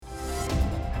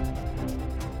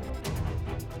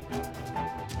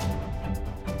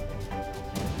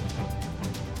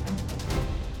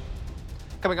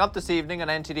Coming up this evening on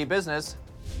NTD Business,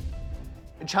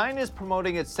 China is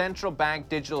promoting its central bank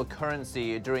digital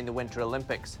currency during the Winter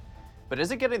Olympics. But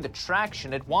is it getting the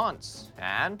traction it wants?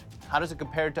 And how does it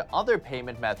compare to other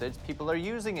payment methods people are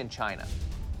using in China?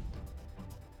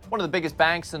 One of the biggest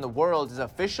banks in the world is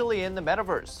officially in the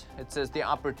metaverse. It says the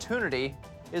opportunity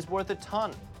is worth a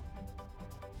ton.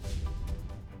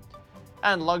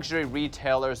 And luxury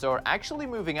retailers are actually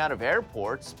moving out of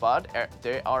airports, but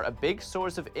they are a big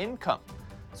source of income.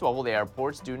 So what will the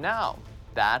airports do now?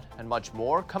 That and much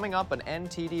more coming up on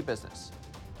NTD Business.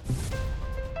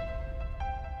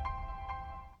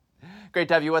 Great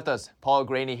to have you with us. Paul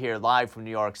Graney here, live from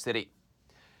New York City.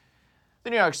 The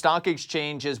New York Stock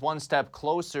Exchange is one step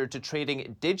closer to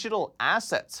trading digital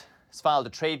assets. It's filed a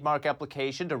trademark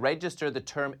application to register the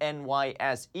term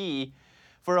NYSE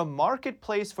for a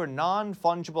marketplace for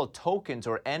non-fungible tokens,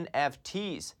 or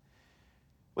NFTs.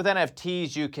 With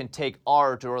NFTs, you can take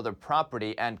art or other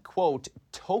property and, quote,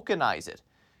 tokenize it,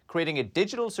 creating a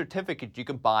digital certificate you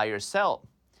can buy or sell.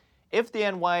 If the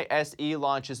NYSE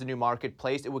launches a new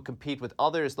marketplace, it would compete with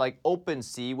others like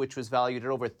OpenSea, which was valued at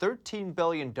over $13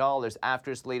 billion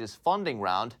after its latest funding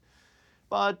round.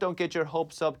 But don't get your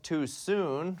hopes up too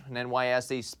soon. An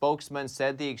NYSE spokesman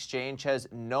said the exchange has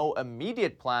no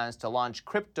immediate plans to launch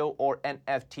crypto or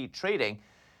NFT trading.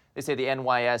 They say the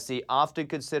NYSE often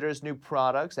considers new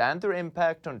products and their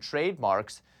impact on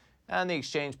trademarks, and the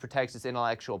exchange protects its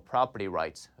intellectual property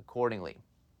rights accordingly.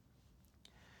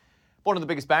 One of the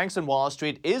biggest banks on Wall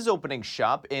Street is opening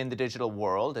shop in the digital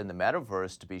world, in the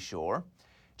metaverse to be sure.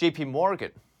 JP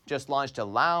Morgan just launched a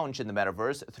lounge in the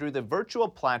metaverse through the virtual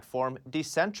platform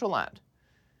Decentraland.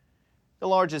 The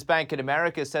largest bank in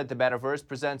America said the metaverse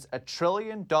presents a $1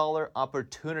 trillion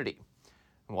opportunity.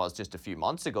 And while just a few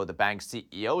months ago, the bank's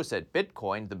CEO said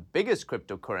Bitcoin, the biggest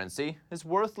cryptocurrency, is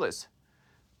worthless.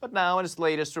 But now, in its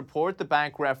latest report, the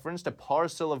bank referenced a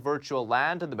parcel of virtual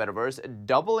land in the metaverse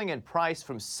doubling in price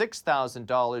from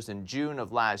 $6,000 in June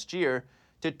of last year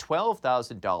to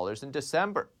 $12,000 in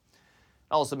December.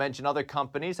 It also mentioned other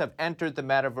companies have entered the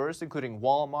metaverse, including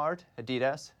Walmart,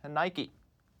 Adidas, and Nike.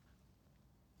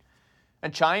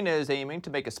 And China is aiming to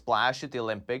make a splash at the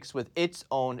Olympics with its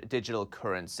own digital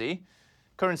currency.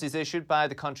 Currency is issued by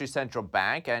the country's central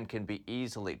bank and can be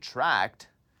easily tracked.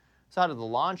 So how did the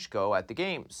launch go at the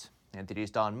Games? NTD's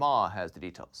Don Ma has the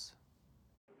details.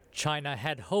 China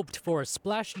had hoped for a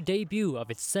splashy debut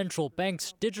of its central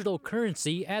bank's digital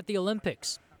currency at the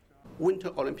Olympics.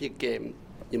 Winter Olympic Game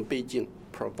in Beijing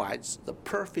provides the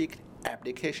perfect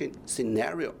application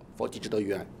scenario for digital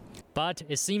yuan. But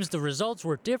it seems the results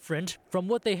were different from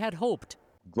what they had hoped.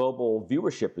 Global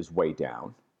viewership is way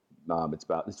down.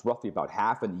 It's roughly about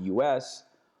half in the U.S.,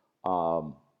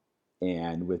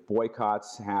 and with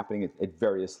boycotts happening at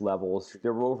various levels,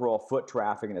 their overall foot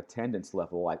traffic and attendance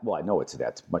level, I know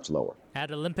that's much lower.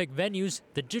 At Olympic venues,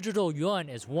 the digital yuan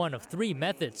is one of three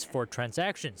methods for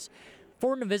transactions.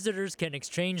 Foreign visitors can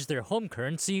exchange their home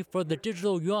currency for the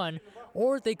digital yuan,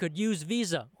 or they could use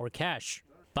Visa or cash.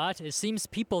 But it seems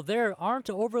people there aren't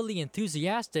overly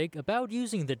enthusiastic about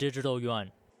using the digital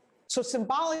yuan. So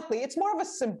symbolically, it's more of a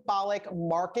symbolic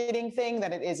marketing thing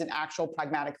than it is an actual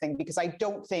pragmatic thing, because I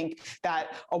don't think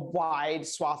that a wide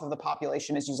swath of the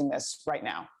population is using this right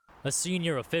now. A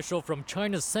senior official from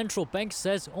China's central bank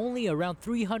says only around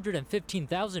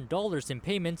 $315,000 in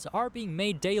payments are being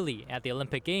made daily at the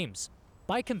Olympic Games.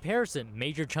 By comparison,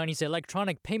 major Chinese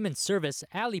electronic payment service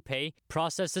Alipay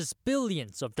processes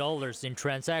billions of dollars in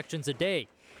transactions a day.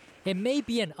 It may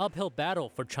be an uphill battle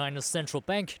for China's central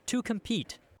bank to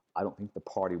compete. I don't think the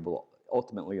party will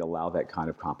ultimately allow that kind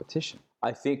of competition.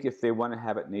 I think if they want to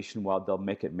have it nationwide, they'll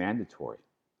make it mandatory.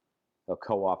 They'll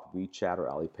co-opt WeChat or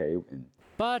Alipay.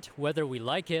 But whether we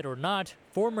like it or not,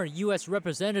 former U.S.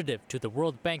 representative to the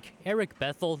World Bank Eric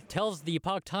Bethel tells the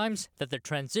Epoch Times that the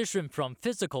transition from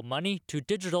physical money to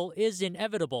digital is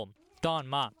inevitable. Don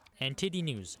Ma, NTD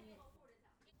News.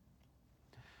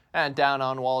 And down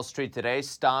on Wall Street today,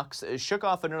 stocks shook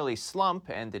off an early slump,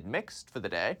 ended mixed for the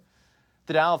day.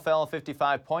 The Dow fell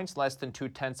 55 points, less than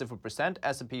 0.2%.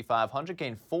 S&P 500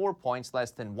 gained 4 points,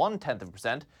 less than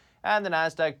 0.1%. And the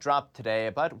Nasdaq dropped today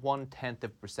about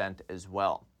 0.1% as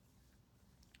well.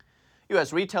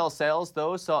 U.S. retail sales,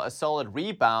 though, saw a solid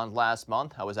rebound last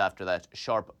month. That was after that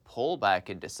sharp pullback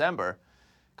in December.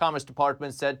 Commerce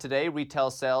Department said today retail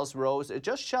sales rose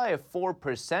just shy of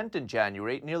 4% in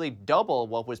January, nearly double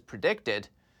what was predicted.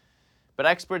 But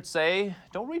experts say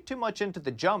don't read too much into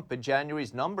the jump in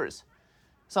January's numbers.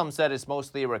 Some said it's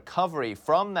mostly a recovery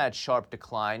from that sharp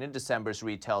decline in December's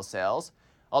retail sales.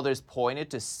 Others pointed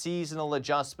to seasonal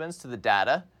adjustments to the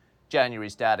data.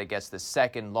 January's data gets the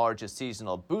second largest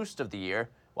seasonal boost of the year,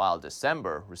 while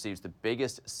December receives the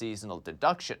biggest seasonal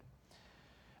deduction.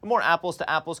 A more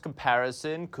apples-to-apples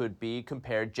comparison could be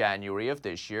compared January of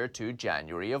this year to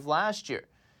January of last year.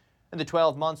 In the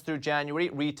 12 months through January,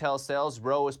 retail sales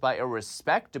rose by a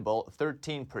respectable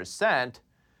 13%.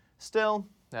 Still,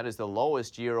 that is the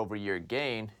lowest year-over-year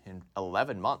gain in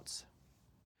 11 months.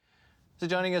 So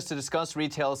joining us to discuss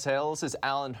retail sales is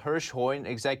Alan Hirschhorn,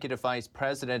 Executive Vice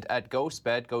President at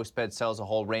GhostBed. GhostBed sells a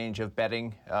whole range of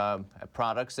bedding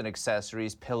products and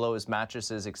accessories, pillows,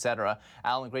 mattresses, etc.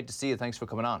 Alan, great to see you. Thanks for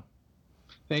coming on.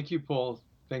 Thank you, Paul.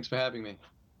 Thanks for having me.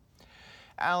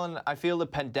 Alan, I feel the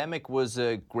pandemic was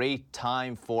a great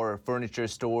time for furniture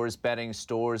stores, bedding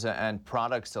stores, and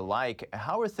products alike.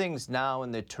 How are things now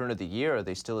in the turn of the year? Are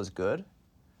they still as good?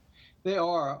 They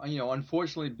are.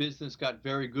 Unfortunately, business got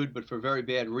very good, but for very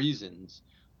bad reasons.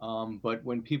 But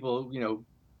when people,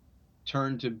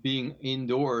 turned to being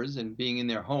indoors and being in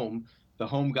their home, the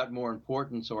home got more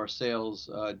important. So our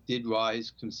sales did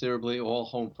rise considerably. All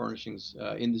home furnishings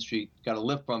industry got a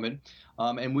lift from it.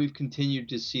 And we've continued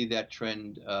to see that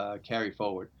trend carry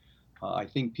forward. I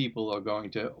think people are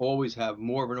going to always have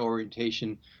more of an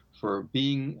orientation for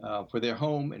being for their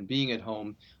home and being at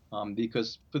home.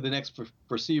 Because for the next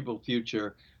foreseeable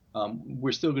future,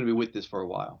 we're still going to be with this for a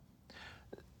while.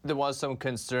 There was some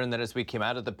concern that as we came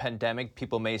out of the pandemic,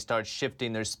 people may start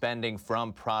shifting their spending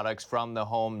from products from the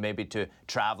home, maybe to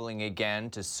traveling again,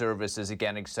 to services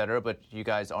again, etc. But you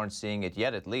guys aren't seeing it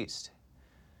yet, at least.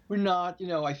 We're not.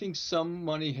 I think some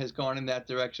money has gone in that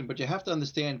direction, but you have to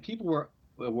understand people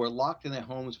were locked in their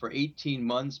homes for 18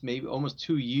 months, maybe almost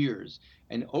 2 years.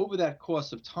 And over that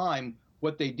course of time,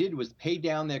 what they did was pay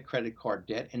down their credit card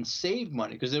debt and save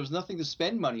money because there was nothing to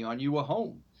spend money on. You were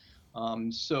home.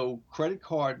 So credit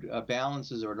card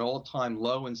balances are at an all-time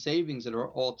low and savings at an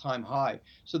all-time high.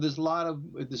 So there's a lot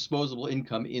of disposable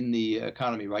income in the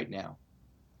economy right now.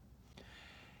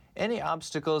 Any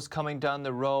obstacles coming down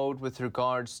the road with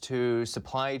regards to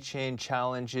supply chain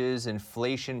challenges,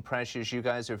 inflation pressures you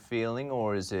guys are feeling,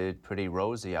 or is it pretty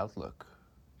rosy outlook?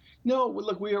 No,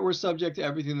 look, we're subject to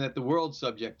everything that the world's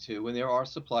subject to, and there are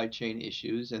supply chain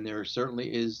issues, and there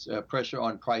certainly is pressure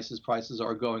on prices. Prices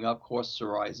are going up, costs are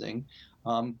rising.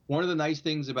 One of the nice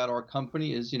things about our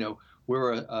company is,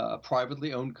 we're a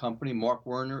privately owned company. Mark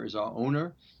Werner is our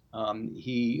owner.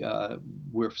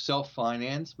 We're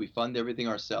self-financed. We fund everything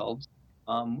ourselves.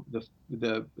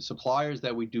 The suppliers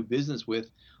that we do business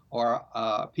with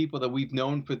are people that we've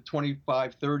known for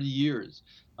 25, 30 years.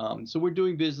 So we're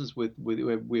doing business we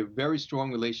have very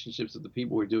strong relationships with the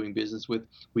people we're doing business with.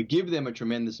 We give them a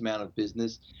tremendous amount of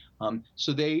business.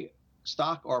 So they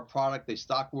stock our product, they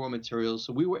stock raw materials.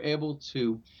 So we were able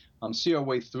to see our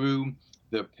way through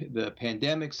the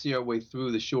pandemic, see our way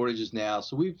through the shortages now.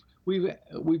 So we've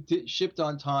shipped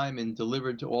on time and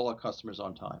delivered to all our customers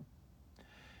on time.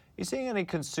 You seeing any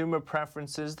consumer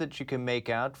preferences that you can make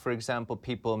out? For example,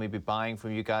 people maybe buying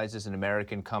from you guys as an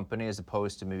American company as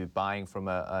opposed to maybe buying from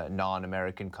a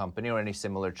non-American company, or any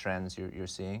similar trends you're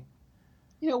seeing?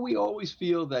 We always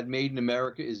feel that made in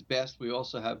America is best. We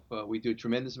also have, we do a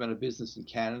tremendous amount of business in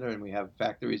Canada, and we have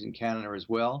factories in Canada as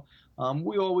well.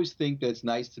 We always think that it's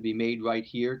nice to be made right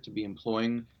here, to be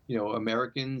employing,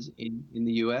 Americans in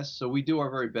the U.S. So we do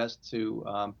our very best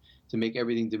to make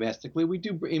everything domestically. We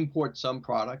do import some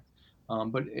product,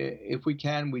 but if we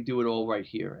can, we do it all right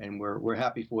here, and we're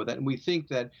happy for that. And we think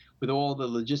that with all the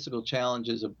logistical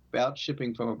challenges about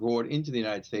shipping from abroad into the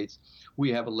United States,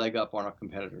 we have a leg up on our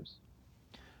competitors.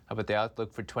 How about the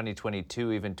outlook for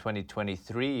 2022, even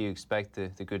 2023? You expect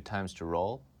the good times to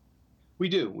roll? We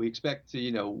do. We expect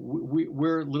to,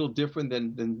 we're a little different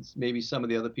than maybe some of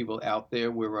the other people out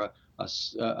there. We're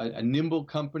a nimble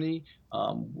company.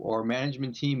 Our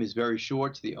management team is very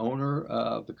short. It's the owner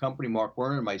of the company, Mark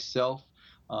Werner, and myself.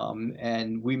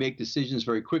 And we make decisions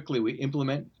very quickly. We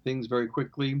implement things very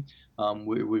quickly.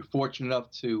 We're fortunate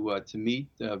enough to meet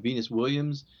Venus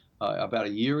Williams about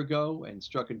a year ago and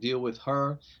struck a deal with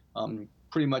her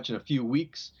pretty much in a few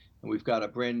weeks. And we've got a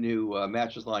brand new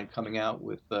mattress line coming out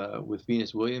with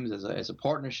Venus Williams as a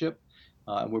partnership.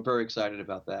 And we're very excited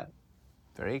about that.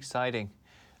 Very exciting.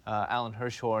 Alan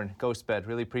Hirschhorn, GhostBed,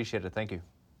 really appreciate it. Thank you.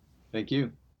 Thank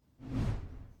you.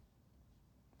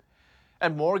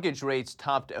 And mortgage rates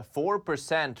topped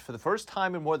 4% for the first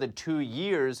time in more than 2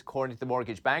 years, according to the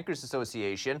Mortgage Bankers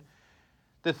Association.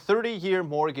 The 30-year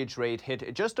mortgage rate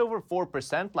hit just over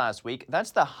 4% last week.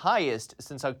 That's the highest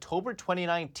since October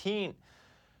 2019.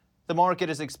 The market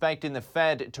is expecting the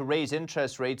Fed to raise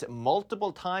interest rates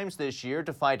multiple times this year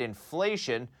to fight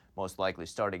inflation, most likely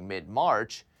starting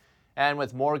mid-March. And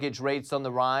with mortgage rates on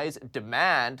the rise,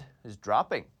 demand is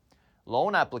dropping.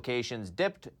 Loan applications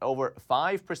dipped over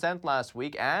 5% last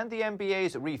week, and the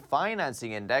MBA's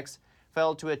refinancing index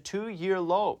fell to a 2-year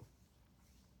low.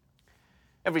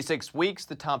 Every 6 weeks,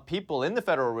 the top people in the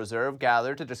Federal Reserve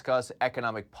gather to discuss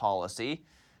economic policy.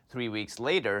 3 weeks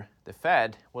later, the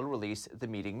Fed will release the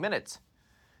meeting minutes.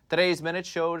 Today's minutes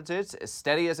showed it's as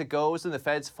steady as it goes in the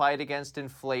Fed's fight against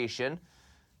inflation.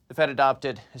 The Fed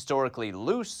adopted historically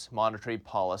loose monetary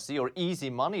policy, or easy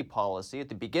money policy, at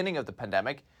the beginning of the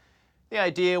pandemic. The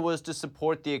idea was to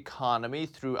support the economy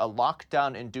through a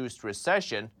lockdown-induced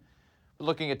recession. But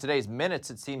looking at today's minutes,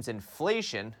 it seems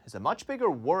inflation is a much bigger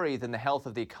worry than the health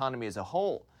of the economy as a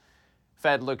whole.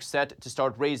 Fed looks set to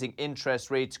start raising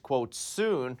interest rates, quote,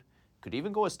 soon. Could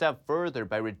even go a step further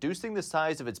by reducing the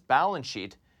size of its balance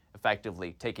sheet,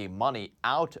 effectively taking money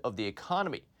out of the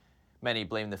economy. Many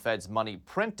blame the Fed's money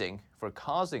printing for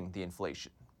causing the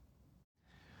inflation.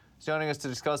 Joining us to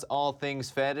discuss all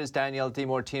things Fed is Danielle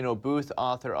DiMartino Booth,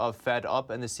 author of Fed Up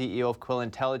and the CEO of Quill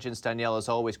Intelligence. Danielle, as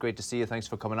always, great to see you. Thanks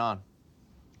for coming on.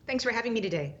 Thanks for having me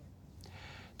today.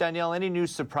 Danielle, any new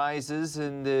surprises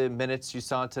in the minutes you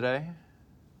saw today?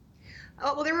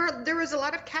 Oh, well, there was a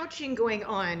lot of couching going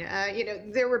on.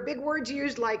 There were big words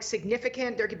used like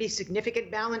significant. There could be significant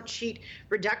balance sheet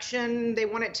reduction. They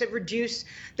wanted to reduce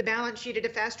the balance sheet at a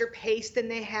faster pace than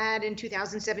they had in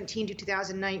 2017 to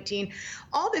 2019.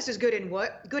 All this is good and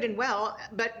well,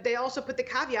 but they also put the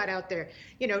caveat out there.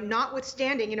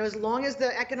 Notwithstanding, as long as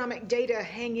the economic data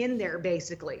hang in there,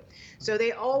 basically. So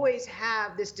they always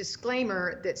have this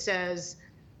disclaimer that says,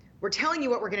 we're telling you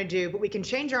what we're going to do, but we can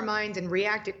change our minds and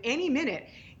react at any minute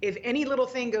if any little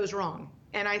thing goes wrong.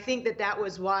 And I think that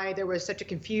was why there was such a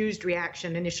confused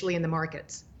reaction initially in the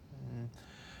markets.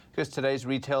 Because today's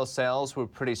retail sales were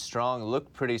pretty strong,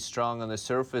 looked pretty strong on the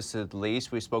surface at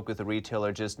least. We spoke with a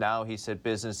retailer just now. He said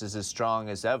business is as strong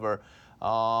as ever.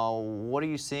 What are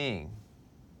you seeing?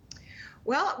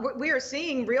 Well, we are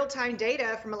seeing real-time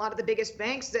data from a lot of the biggest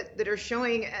banks that are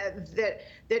showing that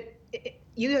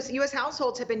U.S.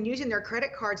 households have been using their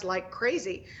credit cards like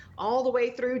crazy all the way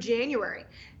through January.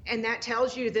 And that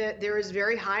tells you that there is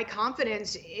very high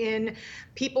confidence in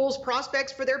people's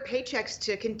prospects for their paychecks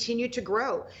to continue to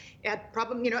grow.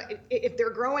 If they're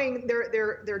growing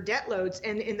their debt loads,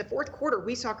 and in the fourth quarter,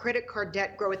 we saw credit card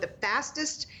debt grow at the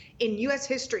fastest in U.S.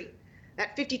 history.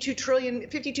 That $52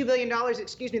 billion,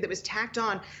 that was tacked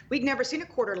on. We'd never seen a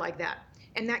quarter like that.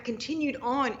 And that continued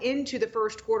on into the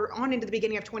first quarter, on into the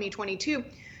beginning of 2022.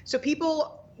 So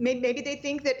people, maybe they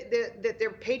think that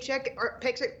their paychecks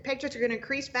are going to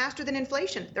increase faster than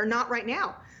inflation. They're not right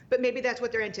now, but maybe that's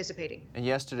what they're anticipating. And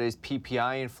yesterday's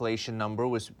PPI inflation number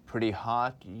was pretty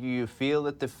hot. You feel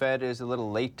that the Fed is a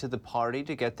little late to the party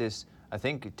to get this, I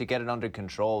think, to get it under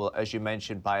control. As you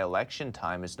mentioned, by election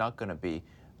time, it's not going to be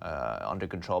under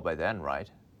control by then, right?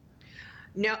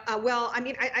 No,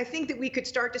 I think that we could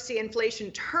start to see inflation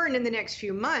turn in the next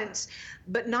few months,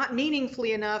 but not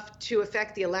meaningfully enough to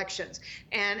affect the elections.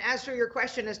 And as for your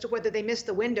question as to whether they missed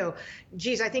the window,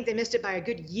 I think they missed it by a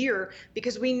good year,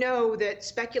 because we know that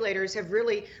speculators have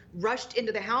really rushed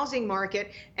into the housing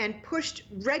market and pushed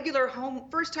regular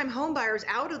first-time home buyers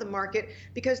out of the market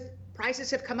because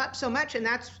prices have come up so much, and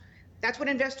that's what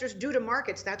investors do to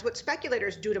markets. That's what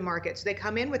speculators do to markets. They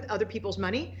come in with other people's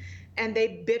money and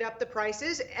they bid up the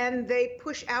prices and they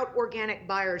push out organic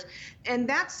buyers. And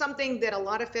that's something that a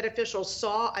lot of Fed officials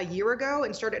saw a year ago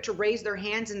and started to raise their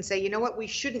hands and say, you know what, we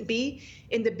shouldn't be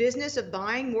in the business of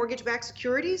buying mortgage-backed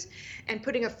securities and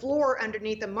putting a floor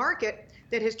underneath the market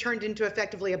that has turned into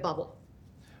effectively a bubble.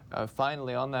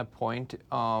 Finally, on that point,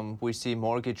 we see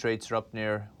mortgage rates are up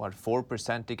near,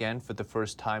 4% again for the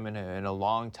first time in a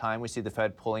long time. We see the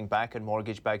Fed pulling back on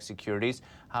mortgage-backed securities.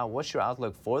 What's your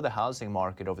outlook for the housing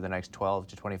market over the next 12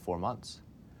 to 24 months?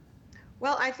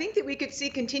 Well, I think that we could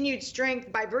see continued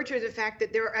strength by virtue of the fact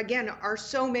that there, again, are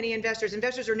so many investors.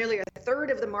 Investors are nearly a third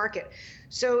of the market.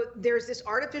 So there's this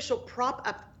artificial prop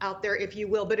up out there, if you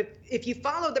will. But if you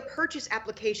follow the purchase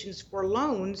applications for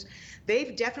loans,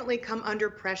 they've definitely come under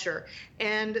pressure.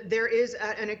 And there is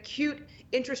an acute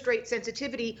interest rate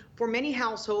sensitivity for many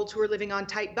households who are living on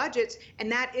tight budgets.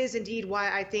 And that is indeed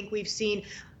why I think we've seen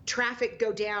traffic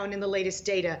go down in the latest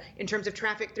data in terms of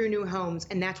traffic through new homes.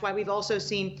 And that's why we've also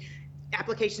seen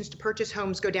applications to purchase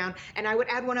homes go down. And I would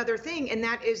add one other thing, and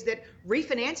that is that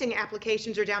refinancing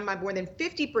applications are down by more than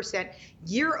 50%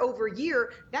 year over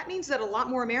year. That means that a lot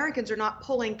more Americans are not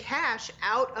pulling cash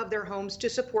out of their homes to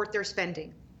support their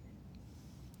spending.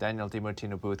 Danielle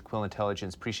DiMartino Booth, Quill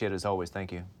Intelligence. Appreciate it as always.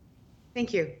 Thank you.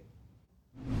 Thank you.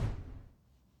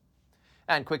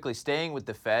 And quickly staying with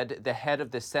the Fed, the head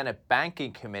of the Senate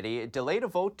Banking Committee delayed a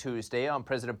vote Tuesday on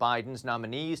President Biden's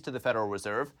nominees to the Federal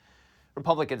Reserve.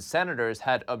 Republican senators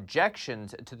had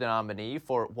objections to the nominee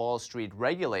for Wall Street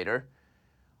regulator.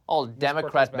 All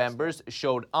Democrat members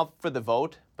showed up for the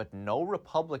vote, but no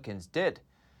Republicans did.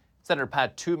 Senator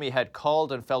Pat Toomey had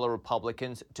called on fellow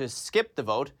Republicans to skip the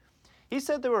vote. He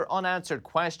said there were unanswered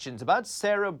questions about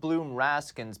Sarah Bloom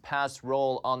Raskin's past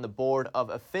role on the board of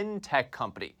a fintech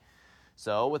company.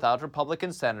 So, without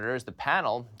Republican senators, the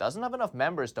panel doesn't have enough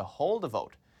members to hold a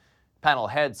vote. Panel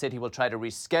head said he will try to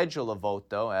reschedule a vote,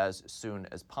 though, as soon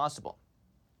as possible.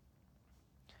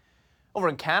 Over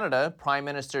in Canada, Prime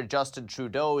Minister Justin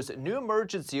Trudeau's new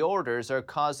emergency orders are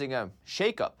causing a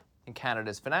shakeup in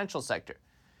Canada's financial sector.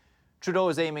 Trudeau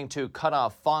is aiming to cut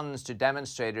off funds to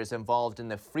demonstrators involved in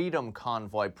the Freedom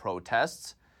Convoy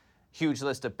protests. Huge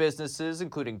list of businesses,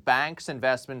 including banks,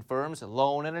 investment firms,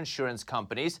 loan and insurance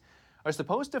companies, are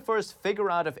supposed to first figure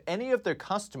out if any of their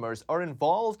customers are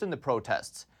involved in the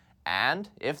protests. And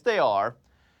if they are,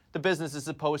 the business is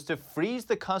supposed to freeze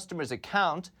the customer's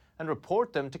account and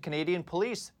report them to Canadian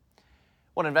police.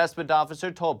 One investment officer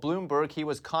told Bloomberg he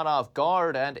was caught off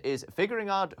guard and is figuring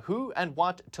out who and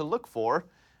what to look for.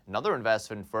 Another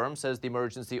investment firm says the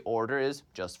emergency order is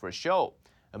just for show,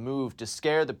 a move to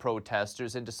scare the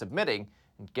protesters into submitting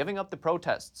and giving up the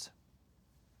protests.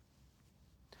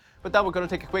 With that, we're going to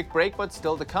take a quick break, but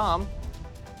still to come.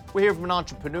 We hear from an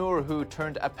entrepreneur who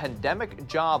turned a pandemic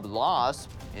job loss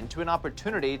into an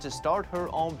opportunity to start her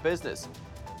own business.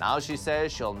 Now she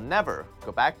says she'll never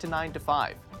go back to 9 to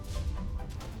 5.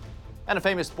 And a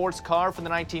famous sports car from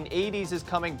the 1980s is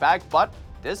coming back, but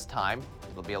this time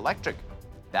it'll be electric.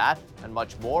 That and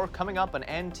much more coming up on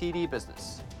NTD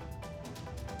Business.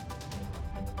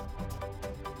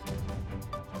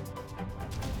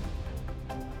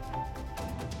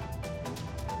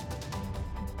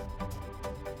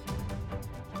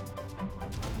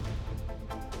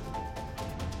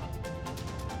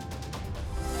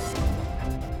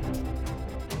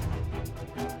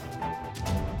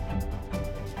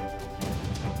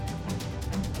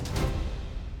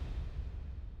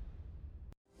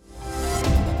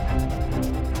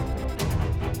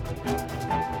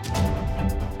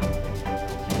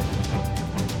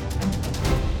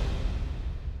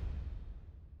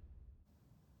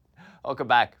 Welcome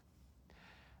back.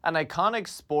 An iconic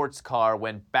sports car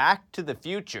went back to the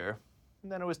future,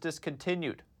 and then it was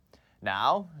discontinued.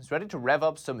 Now, it's ready to rev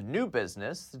up some new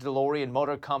business. The DeLorean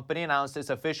Motor Company announced its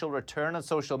official return on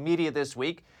social media this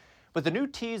week with a new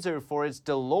teaser for its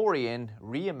DeLorean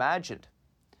Reimagined.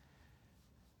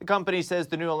 The company says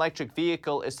the new electric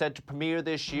vehicle is set to premiere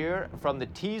this year. From the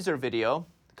teaser video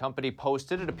the company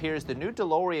posted, it appears the new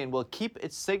DeLorean will keep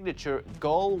its signature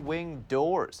gull-wing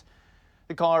doors.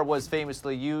 The car was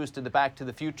famously used in the Back to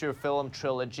the Future film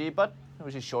trilogy, but it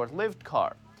was a short-lived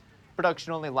car.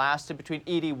 Production only lasted between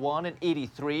 81 and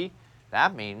 83.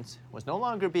 That means it was no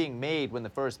longer being made when the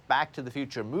first Back to the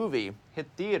Future movie hit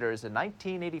theaters in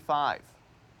 1985.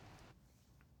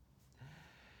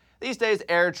 These days,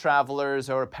 air travelers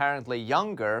are apparently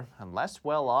younger and less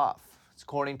well off. It's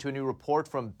according to a new report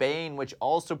from Bain, which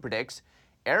also predicts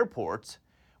airports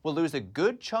will lose a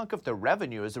good chunk of their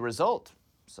revenue as a result.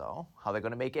 So, how are they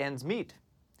going to make ends meet?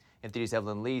 NTD's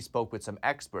Evelyn Lee spoke with some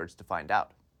experts to find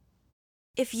out.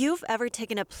 If you've ever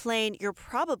taken a plane, you're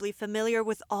probably familiar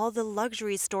with all the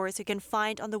luxury stores you can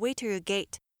find on the way to your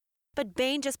gate. But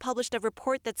Bain just published a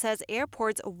report that says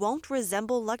airports won't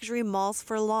resemble luxury malls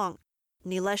for long.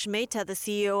 Nilesh Mehta, the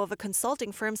CEO of a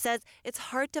consulting firm, says it's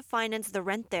hard to finance the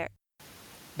rent there.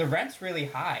 The rent's really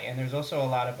high, and there's also a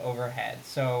lot of overhead.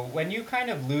 So when you kind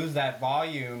of lose that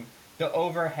volume, the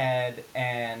overhead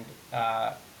and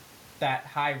that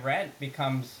high rent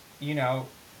becomes, a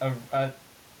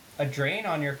drain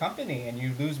on your company, and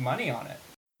you lose money on it.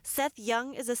 Seth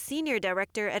Young is a senior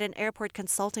director at an airport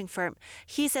consulting firm.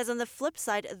 He says on the flip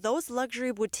side, those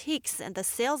luxury boutiques and the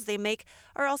sales they make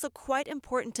are also quite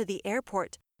important to the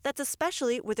airport. That's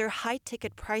especially with their high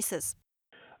ticket prices.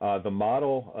 The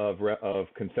model of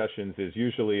concessions is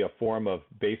usually a form of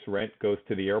base rent goes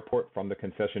to the airport from the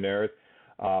concessionaires,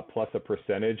 plus a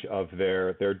percentage of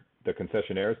the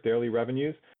concessionaires' daily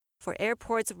revenues. For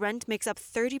airports, rent makes up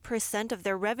 30% of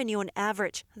their revenue on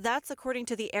average. That's according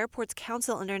to the Airports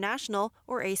Council International,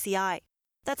 or ACI.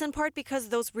 That's in part because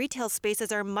those retail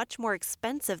spaces are much more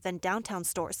expensive than downtown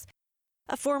stores.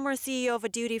 A former CEO of a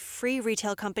duty-free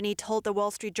retail company told the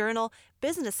Wall Street Journal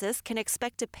businesses can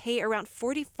expect to pay around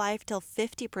 45 to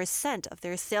 50% of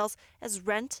their sales as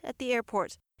rent at the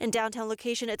airport. In downtown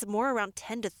location, it's more around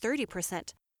 10 to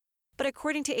 30%. But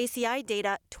according to ACI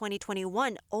data,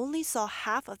 2021 only saw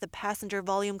half of the passenger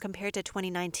volume compared to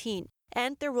 2019,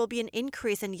 and there will be an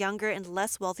increase in younger and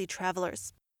less wealthy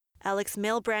travelers. Alex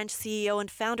Mailbranch, CEO and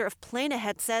founder of Plan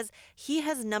Ahead, says he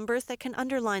has numbers that can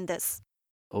underline this.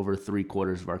 Over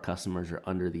 3/4 of our customers are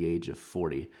under the age of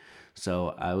 40.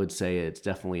 So I would say it's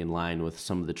definitely in line with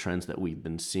some of the trends that we've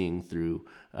been seeing through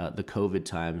the COVID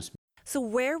times. So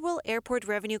where will airport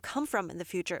revenue come from in the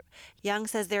future? Yang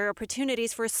says there are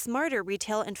opportunities for smarter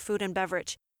retail and food and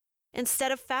beverage.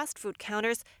 Instead of fast food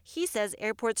counters, he says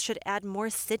airports should add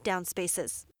more sit-down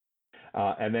spaces.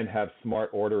 And then have smart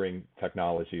ordering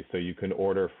technology, so you can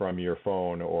order from your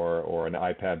phone or an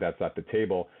iPad that's at the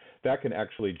table. That can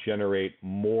actually generate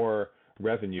more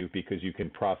revenue because you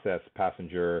can process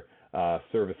passenger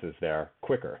services there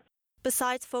quicker.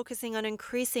 Besides focusing on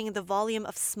increasing the volume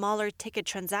of smaller ticket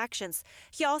transactions,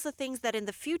 he also thinks that in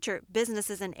the future,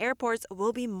 businesses and airports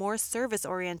will be more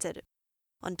service-oriented.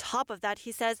 On top of that,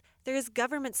 he says, there's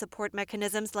government support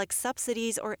mechanisms like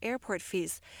subsidies or airport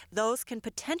fees. Those can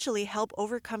potentially help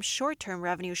overcome short-term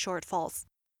revenue shortfalls.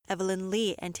 Evelyn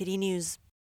Lee, NTD News.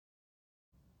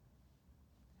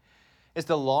 It's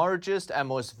the largest and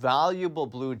most valuable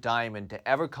blue diamond to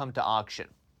ever come to auction.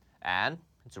 And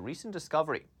it's a recent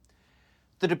discovery.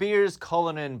 The De Beers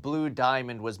Cullinan Blue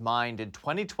Diamond was mined in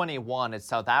 2021 at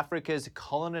South Africa's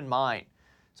Cullinan Mine.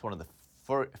 It's one of the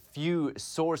few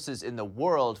sources in the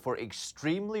world for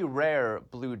extremely rare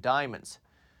blue diamonds.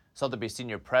 Sotheby's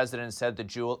senior president said the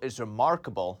jewel is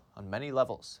remarkable on many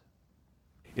levels.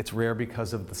 It's rare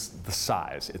because of the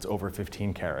size. It's over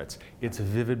 15 carats. It's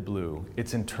vivid blue.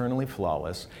 It's internally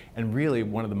flawless. And really,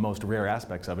 one of the most rare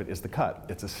aspects of it is the cut.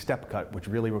 It's a step cut, which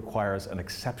really requires an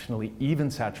exceptionally even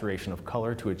saturation of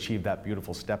color to achieve that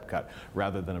beautiful step cut,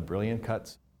 rather than a brilliant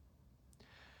cut.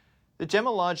 The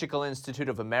Gemological Institute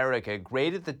of America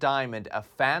graded the diamond a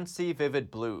fancy vivid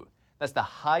blue. That's the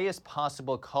highest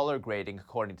possible color grading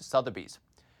according to Sotheby's.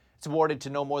 It's awarded to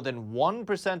no more than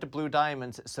 1% of blue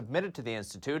diamonds submitted to the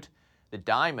Institute. The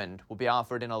diamond will be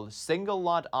offered in a single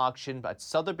lot auction at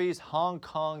Sotheby's Hong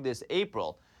Kong this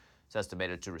April. It's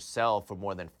estimated to sell for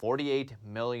more than $48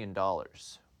 million.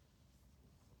 The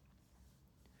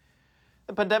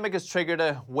pandemic has triggered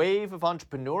a wave of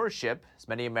entrepreneurship as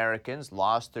many Americans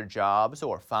lost their jobs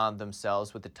or found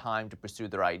themselves with the time to pursue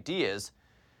their ideas.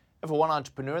 And for one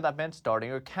entrepreneur, that meant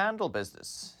starting a candle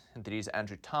business. NTD's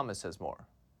Andrew Thomas has more.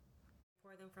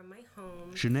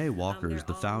 Shanae Walker is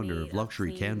the founder of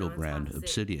luxury candle brand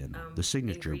Obsidian, the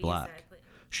Signature Black.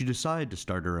 She decided to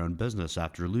start her own business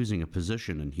after losing a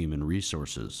position in human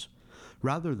resources.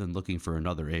 Rather than looking for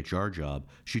another HR job,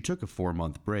 she took a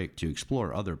 4-month break to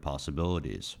explore other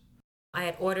possibilities. I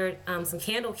had ordered some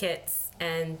candle kits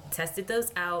and tested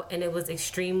those out, and it was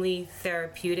extremely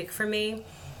therapeutic for me.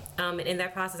 And in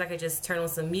that process, I could just turn on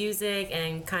some music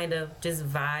and kind of just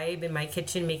vibe in my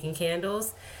kitchen making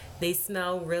candles. They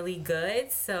smell really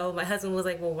good, so my husband was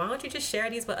like, well, why don't you just share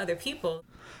these with other people?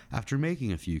 After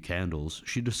making a few candles,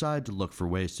 she decided to look for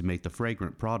ways to make the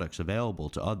fragrant products available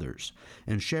to others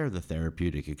and share the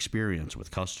therapeutic experience with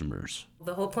customers.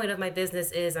 The whole point of my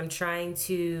business is I'm trying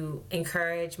to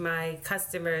encourage my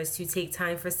customers to take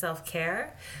time for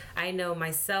self-care. I know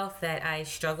myself that I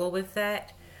struggle with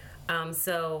that.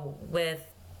 So with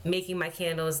making my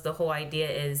candles, the whole idea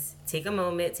is take a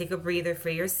moment, take a breather for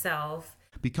yourself.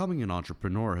 Becoming an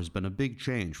entrepreneur has been a big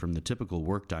change from the typical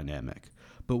work dynamic,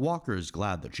 but Walker is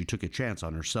glad that she took a chance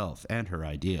on herself and her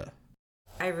idea.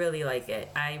 I really like it.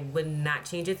 I would not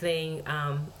change a thing.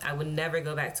 I would never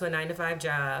go back to a 9-to-5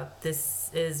 job.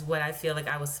 This is what I feel like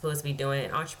I was supposed to be doing.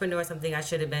 An entrepreneur is something I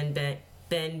should have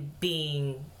been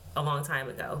being a long time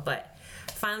ago, but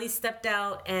finally stepped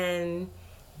out and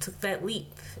took that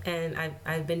leap, and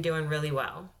I've been doing really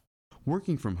well.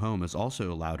 Working from home has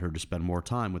also allowed her to spend more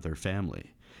time with her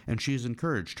family, and she has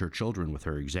encouraged her children with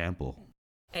her example.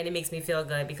 And it makes me feel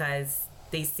good because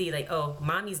they see like, oh,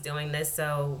 mommy's doing this,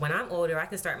 so when I'm older, I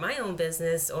can start my own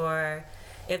business, or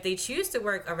if they choose to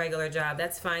work a regular job,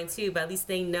 that's fine too, but at least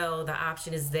they know the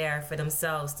option is there for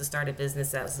themselves to start a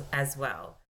business as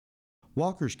well.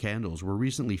 Walker's candles were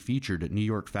recently featured at New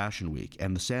York Fashion Week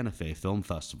and the Santa Fe Film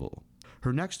Festival.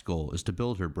 Her next goal is to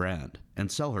build her brand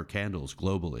and sell her candles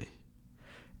globally.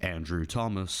 Andrew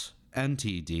Thomas,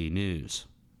 NTD News.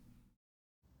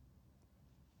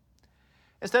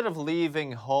 Instead of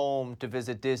leaving home to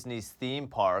visit Disney's theme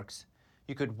parks,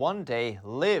 you could one day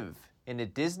live in a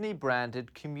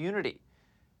Disney-branded community.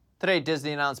 Today,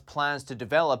 Disney announced plans to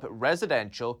develop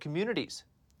residential communities.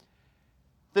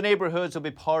 The neighborhoods will be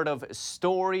part of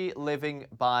Story Living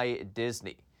by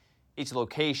Disney. Each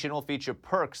location will feature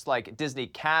perks like Disney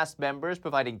cast members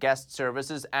providing guest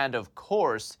services and, of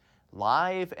course,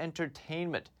 live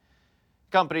entertainment.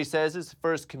 The company says its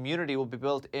first community will be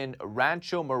built in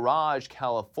Rancho Mirage,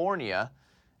 California.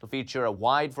 It'll feature a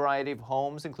wide variety of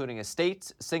homes, including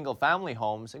estates, single-family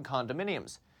homes, and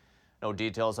condominiums. No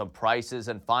details on prices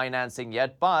and financing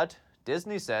yet, but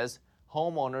Disney says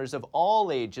homeowners of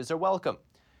all ages are welcome.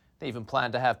 They even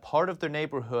plan to have part of their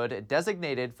neighborhood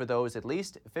designated for those at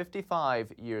least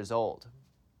 55 years old.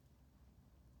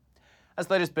 As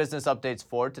latest business updates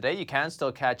for today, you can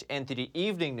still catch NTD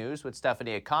Evening News with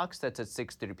Stephanie Cox. That's at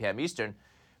 6:30 p.m. Eastern.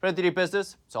 For NTD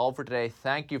Business, it's all for today.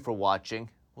 Thank you for watching.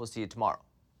 We'll see you tomorrow.